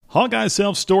Hawkeye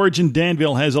Self-Storage in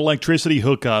Danville has electricity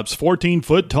hookups,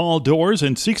 14-foot tall doors,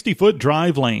 and 60-foot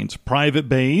drive lanes, private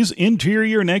bays,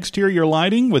 interior and exterior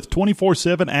lighting with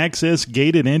 24/7 access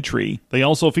gated entry. They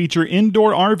also feature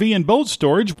indoor RV and boat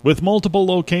storage with multiple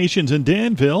locations in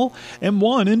Danville and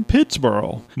one in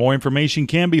Pittsboro. More information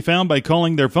can be found by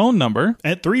calling their phone number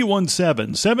at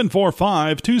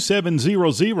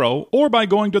 317-745-2700 or by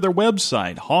going to their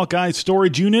website,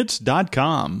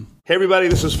 HawkeyeStorageUnits.com. Hey everybody,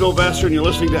 this is Phil Vassar and you're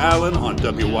listening to Alan on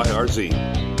WYRZ.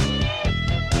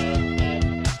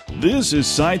 This is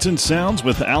Sights and Sounds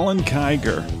with Alan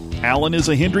Kiger. Alan is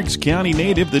a Hendricks County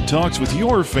native that talks with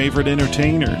your favorite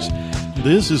entertainers.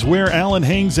 This is where Alan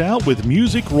hangs out with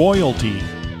music royalty.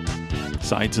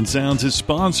 Sights and Sounds is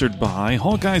sponsored by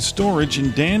Hawkeye Storage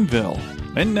in Danville.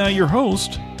 And now your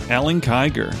host, Alan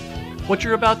Kiger. What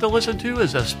you're about to listen to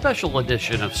is a special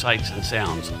edition of Sights and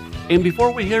Sounds. And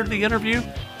before we hear the interview,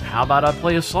 how about I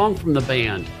play a song from the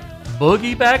band,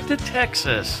 Boogie Back to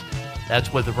Texas.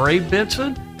 That's with Ray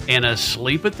Benson and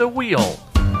Asleep at the Wheel.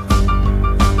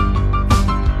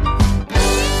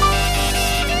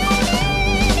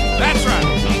 That's right.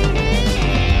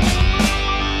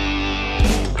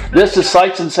 This is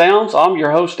Sights and Sounds. I'm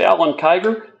your host, Alan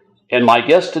Kiger, and my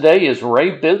guest today is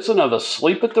Ray Benson of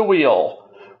Asleep at the Wheel.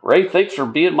 Ray, thanks for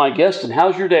being my guest, and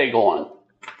how's your day going?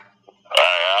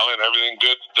 Hi, Alan. Everything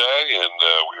good today, and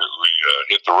we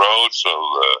hit the road, so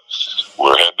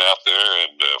we're heading out there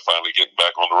and finally getting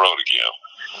back on the road again.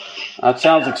 That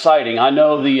sounds exciting. I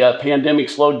know the pandemic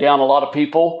slowed down a lot of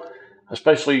people,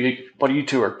 especially, what are you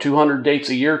two, are 200 dates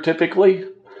a year typically?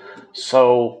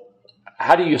 So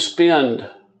how do you spend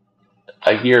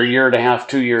a year and a half,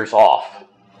 2 years off?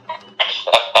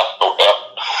 Well,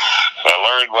 I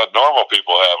learned what normal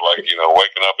people have, like,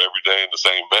 waking up every day in the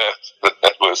same bed.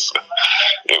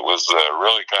 It was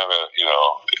really kind of,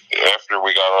 after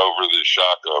we got over the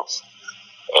shock of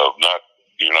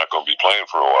you're not going to be playing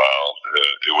for a while,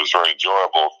 it was very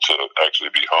enjoyable to actually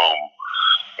be home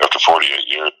after 48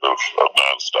 years of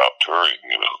nonstop touring,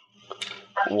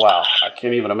 Wow, I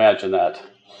can't even imagine that.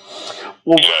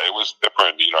 Well, yeah, it was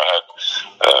different.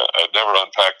 I'd never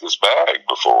unpacked this bag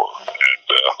before, and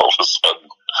all of a sudden,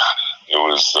 it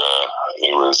was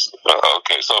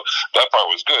okay. So that part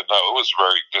was good. No, it was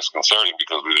very disconcerting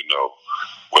because we didn't know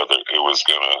whether it was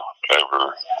going to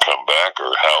ever come back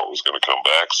or how it was going to come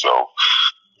back. So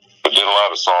I did a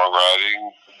lot of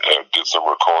songwriting, did some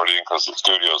recording because the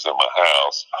studio's in my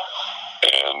house,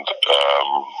 and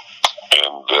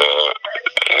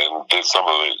did some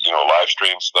of the live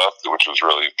stream stuff, which was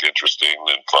really interesting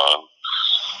and fun.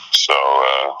 So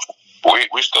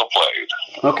we still played.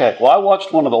 Okay, well, I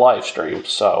watched one of the live streams,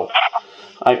 so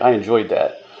I enjoyed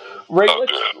that. Ray,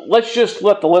 let's just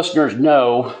let the listeners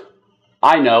know.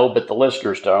 I know, but the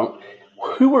listeners don't.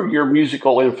 Who were your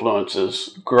musical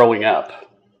influences growing up?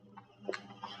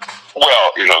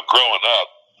 Well, growing up,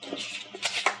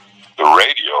 the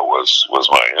radio was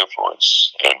my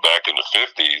influence, and back in the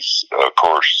 50s, of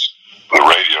course, the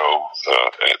radio,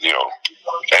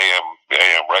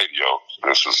 AM radio.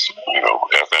 This is,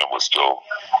 FM was still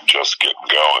just getting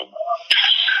going.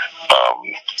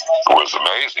 It was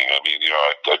amazing. I mean,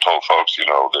 I told folks,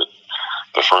 that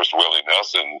the first Willie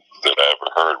Nelson that I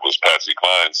ever heard was Patsy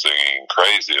Cline singing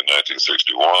 "Crazy" in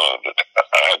 1961.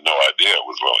 I had no idea it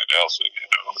was Willie Nelson,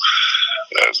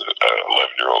 as an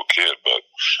 11-year-old kid, but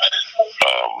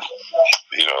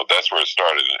that's where it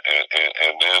started.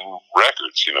 And then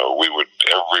records,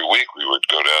 every week we would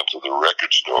go down to the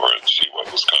record store and see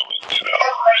what was coming,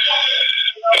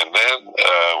 And then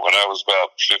when I was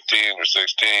about 15 or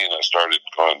 16, I started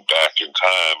going back in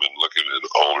time and looking at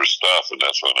older stuff, and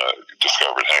that's when I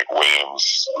discovered Hank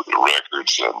Williams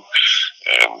records, and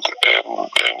then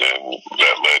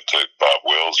that led to Bob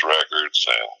Wills records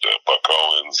and Buck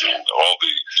Owens and all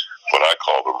the what I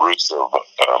call the roots of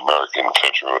American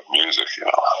country music.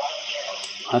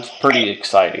 That's pretty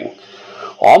exciting.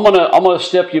 Well, I'm gonna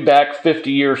step you back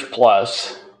 50 years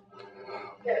plus.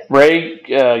 Ray,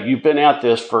 you've been at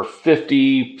this for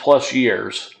 50 plus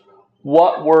years.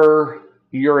 What were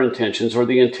your intentions or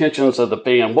the intentions of the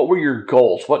band? What were your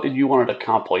goals? What did you want to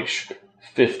accomplish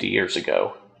 50 years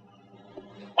ago?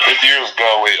 50 years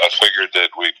ago, I figured that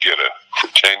we'd for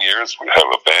 10 years, we'd have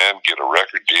a band, get a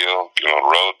record deal, get on the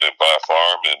road, and then buy a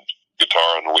farm and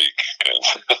guitar in a week. And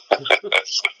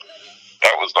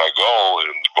that was my goal,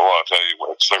 and boy, I'll tell you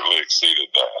what, certainly exceeded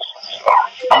that.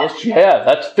 Yes, you have.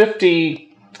 That's 50.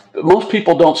 Most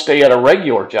people don't stay at a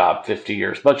regular job 50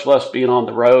 years, much less being on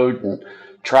the road and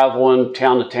traveling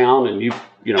town to town. And you've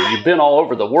been all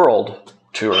over the world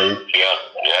touring. Yeah.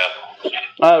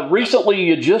 Recently,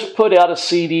 you just put out a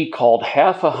CD called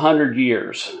Half 100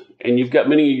 Years, and you've got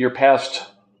many of your past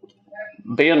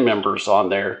band members on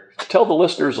there. Tell the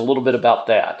listeners a little bit about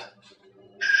that.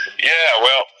 Yeah,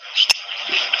 well,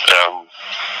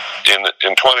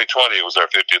 in 2020, it was our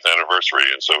 50th anniversary,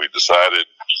 and so we decided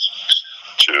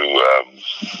to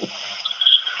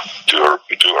do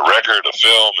a record, a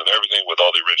film, and everything with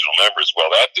all the original members. Well,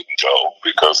 that didn't go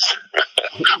because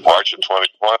March of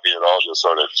 2020, it all just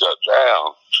sort of shut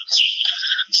down.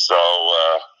 So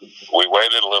we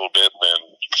waited a little bit and then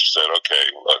said, okay,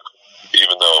 look,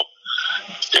 even though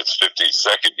it's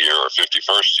 52nd year or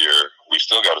 51st year, we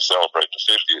still got to celebrate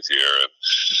the 50th year. And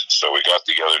so we got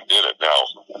together and did it. Now,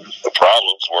 the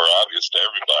problems were obvious to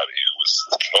everybody. It was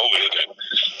COVID, and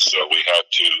so we had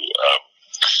to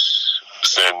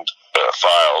send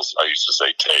files. I used to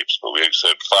say tapes, but we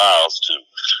sent files to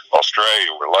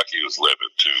Australia, where Lucky was living,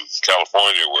 to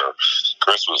California, where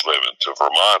Chris was living, to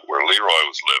Vermont, where Leroy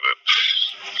was living,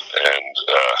 and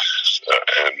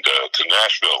to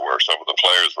Nashville, where some of the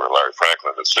players were, Larry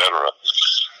Franklin, etc.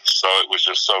 So it was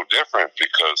just so different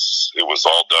because it was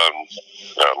all done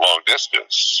long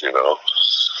distance, you know.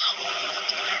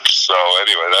 So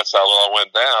anyway, that's how it all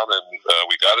went down, and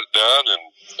we got it done,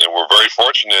 and we're very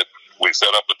fortunate. We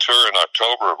set up a tour in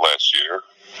October of last year,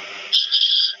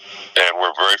 and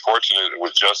we're very fortunate. It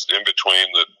was just in between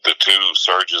the two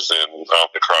surges in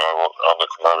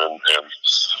Omicron and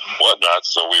whatnot,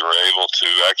 so we were able to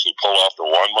actually pull off the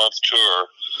 1 month tour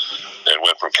and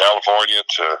went from California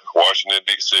to Washington,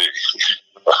 D.C.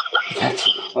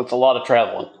 That's a lot of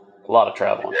traveling. A lot of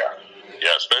traveling.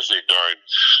 Yeah, especially during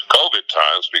COVID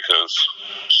times, because,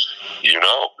 you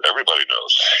know, everybody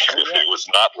knows it was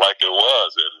not like it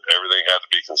was, and everything had to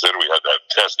be considered. We had to have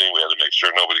testing. We had to make sure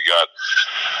nobody got,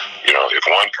 you know, if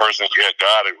one person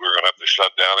got it, we were going to have to shut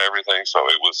down everything. So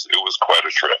it was quite a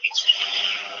trip.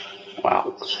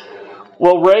 Wow.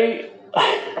 Well, Ray,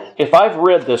 if I've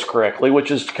read this correctly, which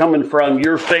is coming from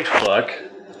your Facebook,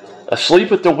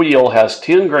 Asleep at the Wheel has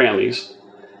 10 Grammys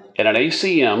and an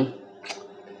ACM.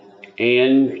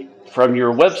 And from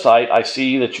your website, I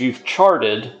see that you've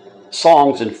charted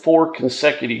songs in 4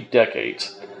 consecutive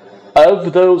decades.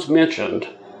 Of those mentioned,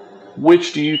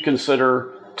 which do you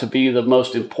consider to be the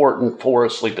most important for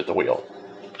Asleep at the Wheel?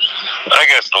 I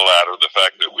guess the latter, the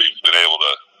fact that we've been able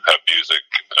to have music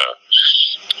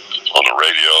on the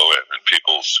radio and in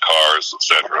people's cars,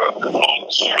 etc., for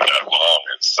that long.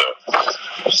 It's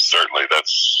certainly,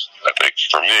 that's, I think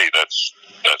for me, that's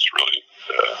really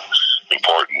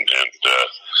important,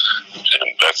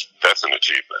 and that's an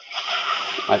achievement.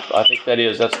 I think that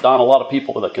is. That's not a lot of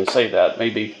people that can say that.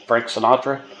 Maybe Frank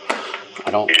Sinatra.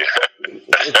 I don't. Yeah.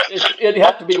 It'd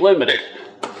have to be limited.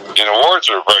 You know, awards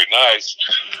are very nice,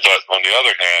 but on the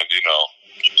other hand, you know,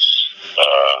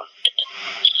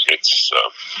 it's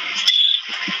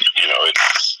you know,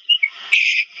 it's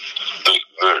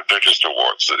they're just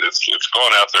awards. It's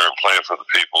going out there and playing for the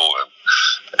people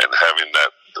and having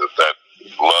that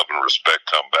love and respect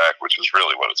come back, which is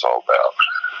really what it's all about.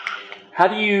 How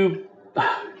do you,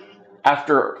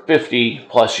 after 50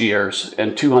 plus years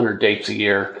and 200 dates a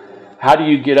year, how do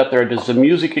you get up there? Does the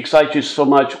music excite you so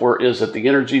much, or is it the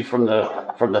energy from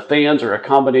the fans, or a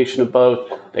combination of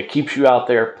both that keeps you out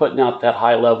there putting out that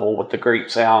high level with the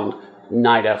great sound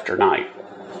night after night?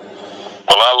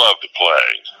 Well, I love to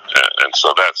play, and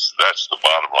so that's the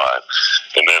bottom line.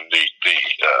 And then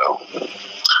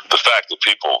the fact that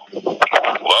people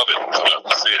love it and come out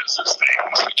to see us is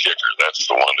the kicker. That's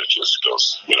the one that just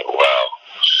goes, you know, wow,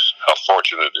 how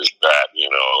fortunate is that, you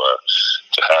know,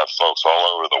 to have folks all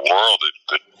over the world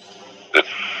that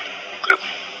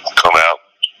come out,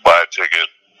 buy a ticket,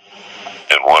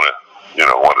 and want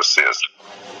to see us.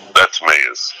 That to me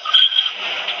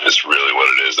is really what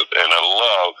it is. And I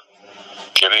love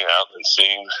getting out and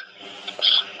seeing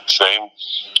the same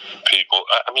people.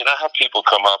 I mean, I have people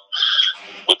come up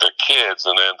with their kids,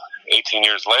 and then 18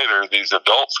 years later, these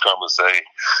adults come and say,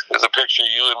 "There's a picture of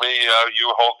you and me.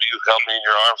 You held me in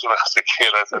your arms when I was a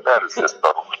kid." I said, "That is just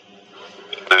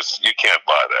you can't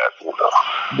buy that." You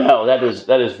know? No,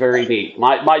 that is very neat.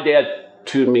 My dad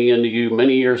tuned me into you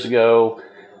many years ago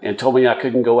and told me I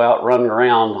couldn't go out running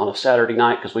around on a Saturday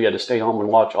night because we had to stay home and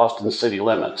watch Austin City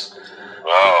Limits.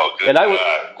 Oh, good. And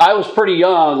I was pretty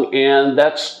young, and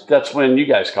that's when you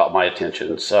guys caught my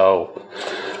attention. So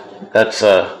that's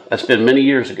been many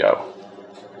years ago.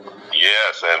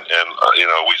 Yes, and you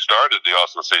know, we started the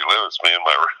Austin City Limits, me and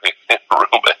my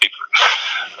roommate.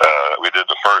 We did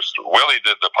the first. Willie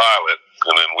did the pilot,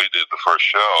 and then we did the first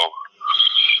show,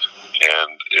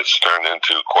 and it's turned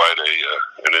into quite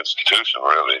an institution,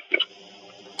 really.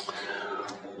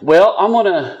 Well,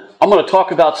 I'm I'm going to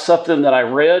talk about something that I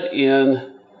read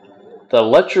in the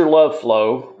Let Your Love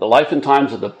Flow: The Life and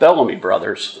Times of the Bellamy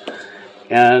Brothers.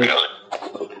 And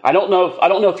I don't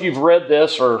know if you've read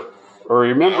this or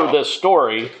remember this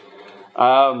story,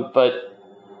 but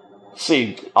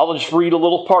see, I'll just read a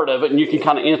little part of it, and you can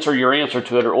kind of answer your answer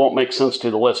to it, or it won't make sense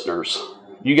to the listeners.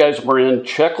 You guys were in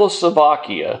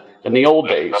Czechoslovakia in the old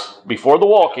days, before the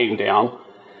wall came down.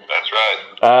 That's right.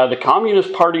 The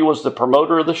Communist Party was the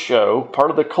promoter of the show, part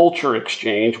of the culture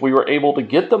exchange. We were able to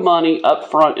get the money up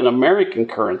front in American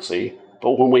currency,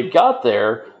 but when we got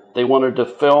there, they wanted to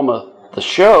film the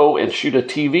show and shoot a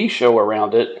TV show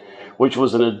around it, which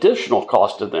was an additional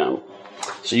cost to them.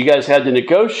 So you guys had to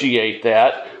negotiate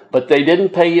that, but they didn't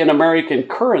pay you in American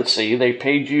currency. They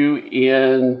paid you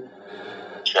in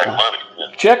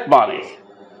check money.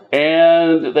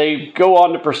 And they go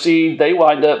on to proceed. They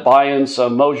wind up buying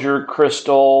some Mosier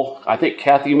Crystal. I think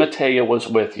Kathy Mattea was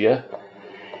with you.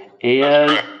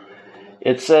 And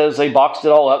it says they boxed it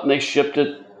all up and they shipped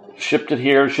it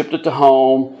here, shipped it to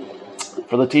home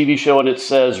for the TV show. And it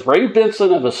says Ray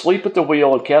Benson of Asleep at the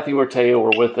Wheel and Kathy Mattea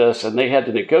were with us, and they had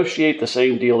to negotiate the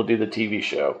same deal to do the TV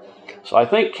show. So I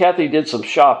think Kathy did some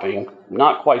shopping.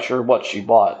 Not quite sure what she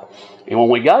bought. And when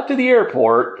we got to the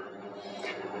airport,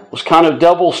 was kind of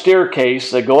double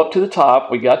staircase. They go up to the top.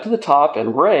 We got to the top,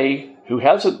 and Ray, who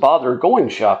hasn't bothered going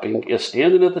shopping, is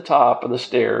standing at the top of the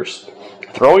stairs,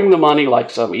 throwing the money like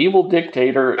some evil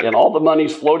dictator, and all the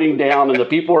money's floating down, and the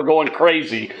people are going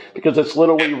crazy because it's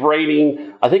literally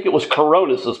raining. I think it was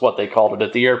Coronas is what they called it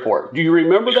at the airport. Do you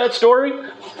remember that story?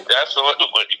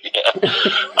 Absolutely. Yeah.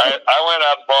 I went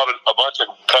out and bought a bunch of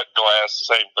cut glass,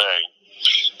 same thing,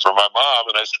 for my mom,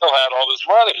 and I still had all this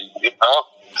money, you know.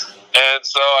 And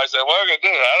so I said, what am I going to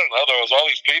do? I don't know. There was all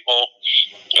these people,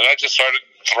 and I just started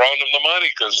throwing them the money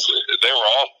because they were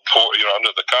all poor, you know,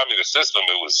 under the communist system.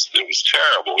 It was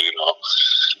terrible, you know.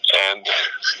 And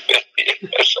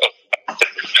so,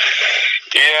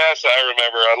 yes, I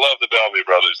remember. I love the Bellamy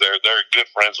brothers. They're good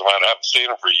friends of mine. I haven't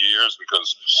seen them for years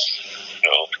because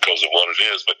of what it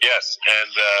is. But yes,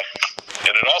 and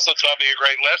it also taught me a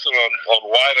great lesson on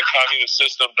why the communist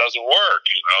system doesn't work.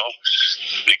 You know,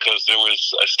 because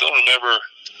I still remember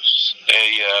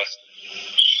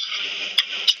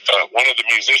one of the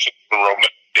musicians from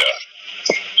Romania.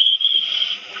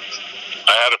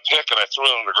 I had a pick and I threw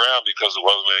it on the ground because it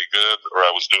wasn't any good, or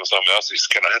I was doing something else. He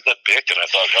said, "Can I have that pick?" And I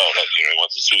thought, he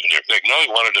wants a souvenir pick. No, he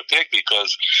wanted a pick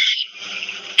because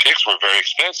picks were very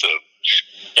expensive.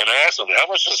 And I asked him, "How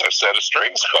much does a set of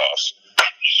strings cost?"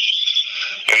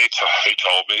 And he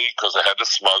told me because I had to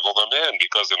smuggle them in,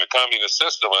 because in the communist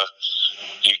system,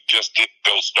 you just didn't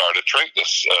go start a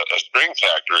string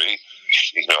factory.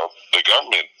 You know, the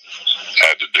government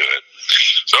had to do it.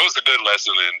 So it was a good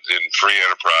lesson in free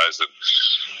enterprise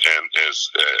and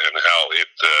how it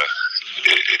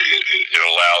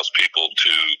allows people to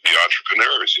be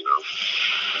entrepreneurs. You know.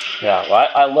 Yeah, well,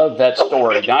 I love that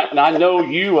story, and I know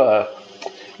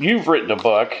you've written a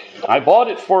book. I bought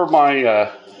it for my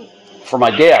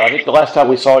dad. I think the last time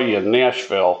we saw you in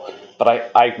Nashville.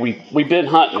 But we've been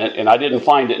hunting it, and I didn't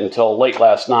find it until late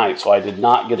last night, so I did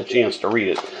not get a chance to read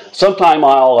it. Sometime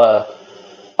I'll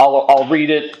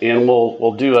read it, and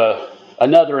we'll do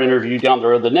another interview down the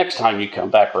road the next time you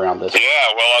come back around this.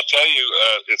 Yeah, well, I'll tell you,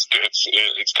 it's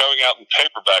coming out in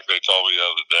paperback. They told me the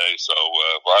other day, so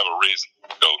we'll have a reason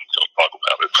to go talk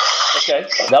about it.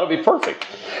 Okay, that'll be perfect.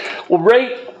 Well,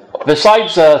 Ray,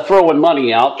 besides throwing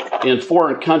money out in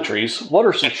foreign countries, what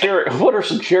are some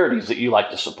charities that you like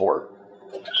to support?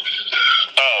 Oh,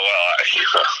 well,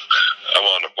 I'm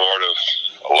on the board of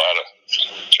a lot of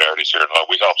charities here.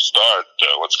 We helped start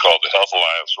what's called the Health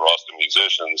Alliance for Austin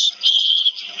Musicians,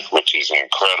 which is an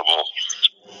incredible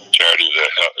charity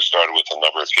that started with a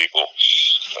number of people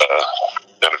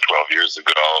 10 or 12 years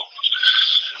ago.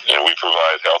 And we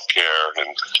provide health care,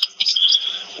 and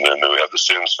then we have the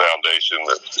Sims Foundation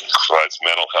that provides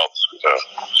mental health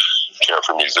care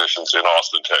for musicians in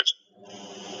Austin, Texas.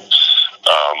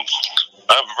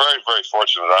 I'm very, very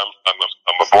fortunate. I'm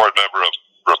a board member of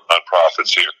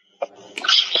nonprofits here.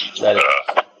 The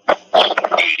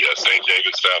St.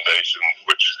 David's Foundation,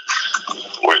 which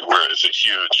is a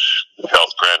huge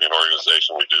health granting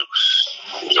organization. We do,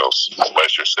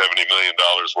 last year $70 million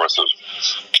worth of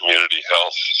community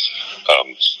health.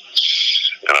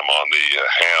 And I'm on the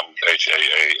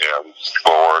HAAM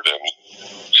board,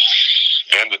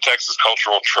 and the Texas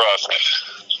Cultural Trust,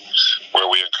 where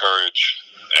we encourage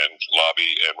and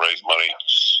lobby and raise money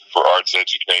for arts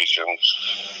education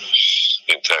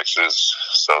in Texas,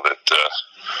 so that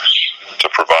to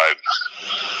provide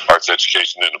arts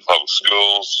education in the public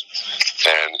schools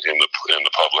and in the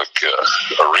public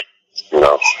arena.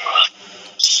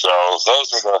 So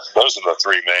those are the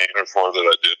three main or four that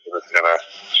I did,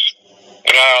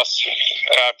 and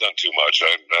I've done too much.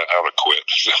 I would quit.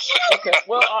 Okay.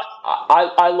 Well,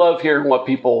 I love hearing what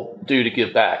people do to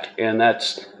give back, and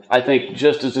that's, I think,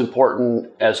 just as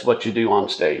important as what you do on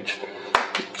stage.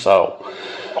 So.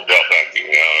 Well, thank you.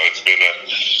 It's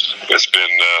been.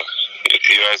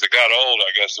 As it got old,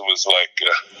 I guess it was like,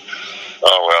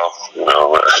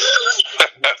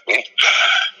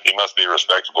 he must be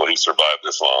respectable. He survived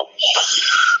this long.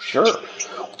 Sure.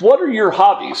 What are your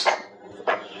hobbies?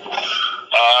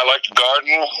 I like to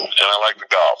garden and I like to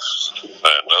golf,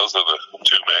 and those are the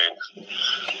two main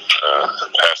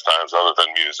pastimes other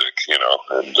than music.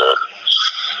 And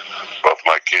both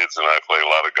my kids and I play a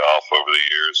lot of golf over the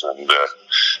years, and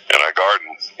I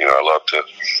garden. I love to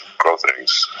grow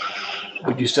things.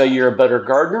 Would you say you're a better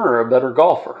gardener or a better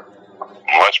golfer?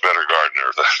 Much better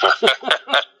gardener.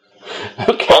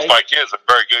 Okay. Both my kids are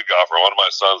very good golfer. One of my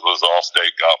sons was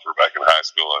all-state golfer back in high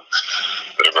school, and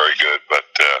they're very good. But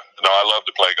no, I love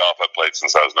to play golf. I played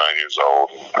since I was 9 years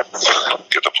old.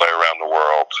 Get to play around the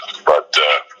world, but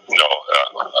no,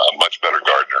 a much better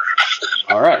gardener.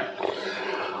 All right.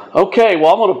 Okay.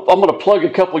 Well, I'm gonna plug a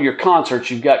couple of your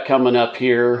concerts you've got coming up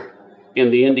here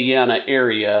in the Indiana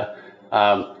area.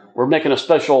 We're making a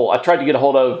special. I tried to get a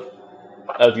hold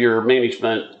of your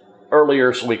management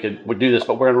earlier so we would do this,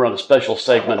 but we're going to run a special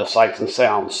segment of Sights and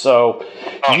Sounds. So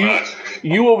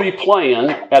you will be playing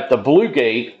at the Blue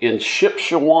Gate in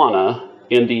Shipshewana,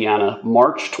 Indiana,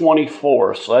 March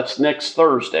 24th. So that's next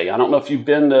Thursday. I don't know if you've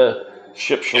been to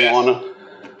Shipshewana.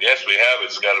 Yes, we have.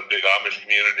 It's got a big Amish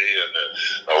community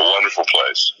and a wonderful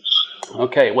place.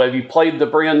 Okay. Well, have you played the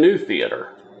brand new theater?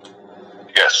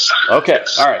 Yes. Okay.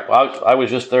 All right. Well, I was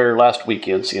just there last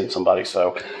weekend seeing somebody.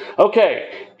 So,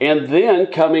 okay. And then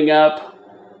coming up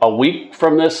a week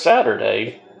from this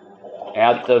Saturday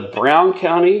at the Brown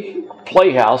County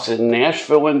Playhouse in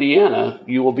Nashville, Indiana,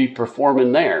 you will be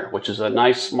performing there, which is a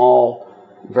nice, small,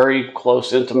 very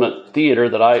close, intimate theater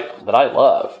that I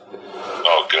love.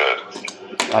 Oh, good.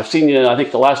 I've seen you, I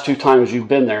think the last 2 times you've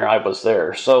been there, I was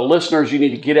there. So listeners, you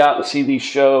need to get out and see these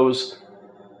shows.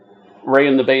 Ray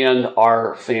and the band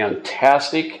are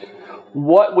fantastic.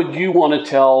 What would you want to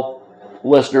tell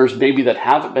listeners maybe that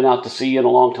haven't been out to see you in a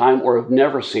long time or have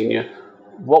never seen you?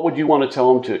 What would you want to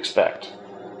tell them to expect?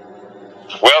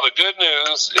 Well, the good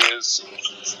news is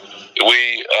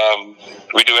we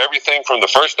do everything from the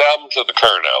first album to the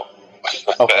current album.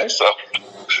 Okay. so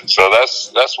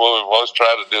that's what we've always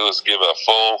tried to do, is give a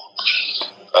full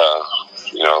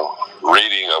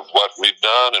reading of what we've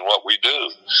done and what we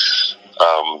do.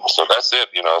 So that's it.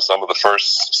 Some of the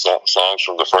first songs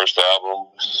from the first album,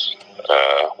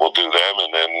 we'll do them,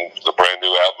 and then the brand new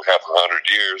album, Half 100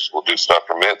 Years, we'll do stuff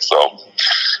from it. So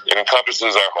it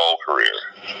encompasses our whole career.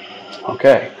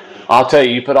 Okay. I'll tell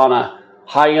you, you put on a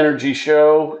high energy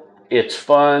show. It's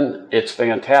fun. It's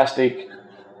fantastic.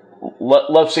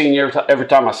 Love seeing you every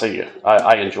time I see you.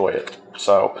 I enjoy it.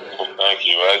 So. Well, thank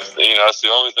you. That's the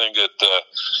only thing that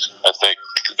I think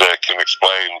that can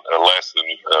explain less than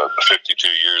 52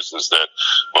 years is that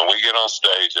when we get on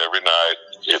stage every night,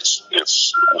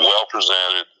 it's well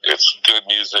presented, it's good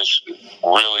music,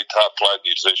 really top flight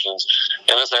musicians,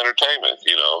 and it's entertainment.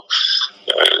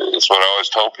 It's what I always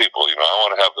told people. I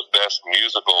want to have the best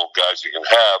musical guys you can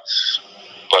have,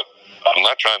 but I'm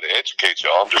not trying to educate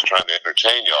y'all. I'm just trying to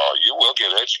entertain y'all. You will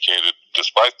get educated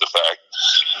despite the fact,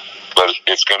 but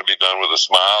it's going to be done with a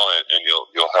smile, and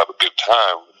you'll have a good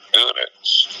time doing it.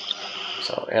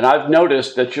 So, and I've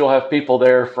noticed that you'll have people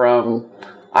there from,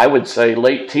 I would say,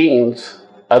 late teens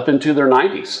up into their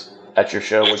 90s at your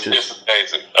show, which is it's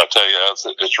amazing. I'll tell you,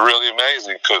 it's really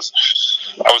amazing, because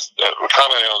I was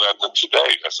commenting on that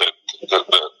today. I said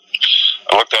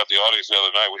I looked out the audience the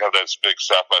other night. We have that big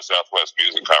South by Southwest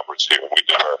music conference here. We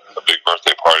did a big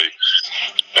birthday party,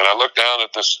 and I looked down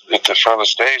at the front of the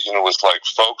stage, and it was like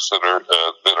folks that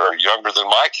are younger than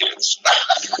my kids.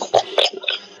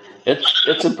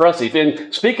 It's impressive.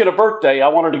 And speaking of birthday, I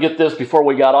wanted to get this before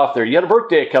we got off there. You had a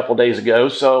birthday a couple days ago,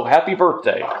 so happy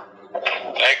birthday.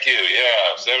 Thank you.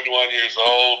 Yeah, 71 years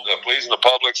old, pleasing the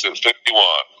public since 51.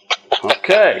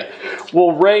 Okay.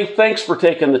 Well, Ray, thanks for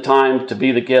taking the time to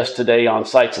be the guest today on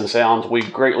Sights and Sounds. We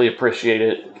greatly appreciate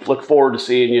it. Look forward to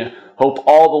seeing you. Hope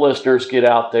all the listeners get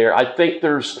out there. I think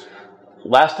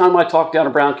last time I talked down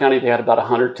in Brown County, they had about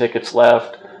 100 tickets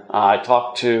left. I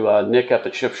talked to Nick up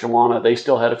at Shipshewana. They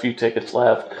still had a few tickets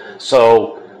left.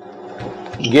 So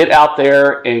get out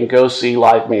there and go see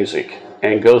live music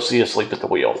and go see Asleep at the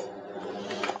Wheel.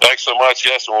 Thanks so much.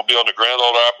 Yes, and we'll be on the Grand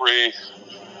Ole Opry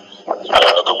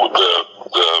the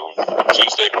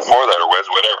Tuesday before that or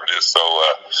Wednesday, whatever it is. So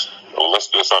we'll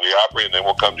listen to this on the Opry, and then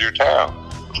we'll come to your town.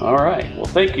 All right. Well,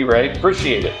 thank you, Ray.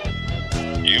 Appreciate it.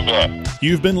 You bet.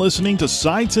 You've been listening to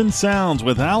Sights and Sounds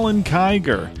with Alan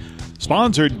Kiger,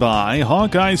 sponsored by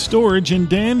Hawkeye Storage in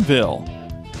Danville.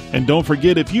 And don't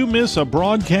forget, if you miss a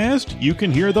broadcast, you can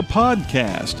hear the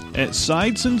podcast at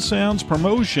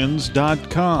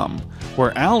sightsandsoundspromotions.com,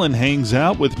 where Alan hangs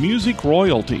out with music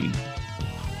royalty.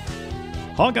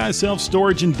 Hawkeye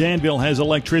Self-Storage in Danville has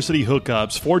electricity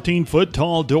hookups, 14-foot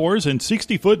tall doors, and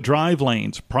 60-foot drive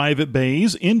lanes, private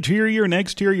bays, interior and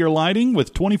exterior lighting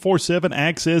with 24/7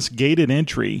 access gated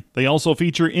entry. They also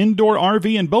feature indoor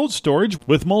RV and boat storage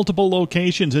with multiple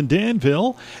locations in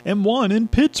Danville and one in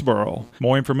Pittsboro.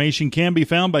 More information can be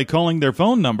found by calling their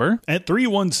phone number at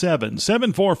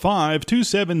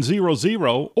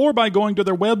 317-745-2700 or by going to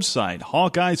their website,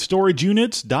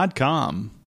 HawkeyeStorageUnits.com.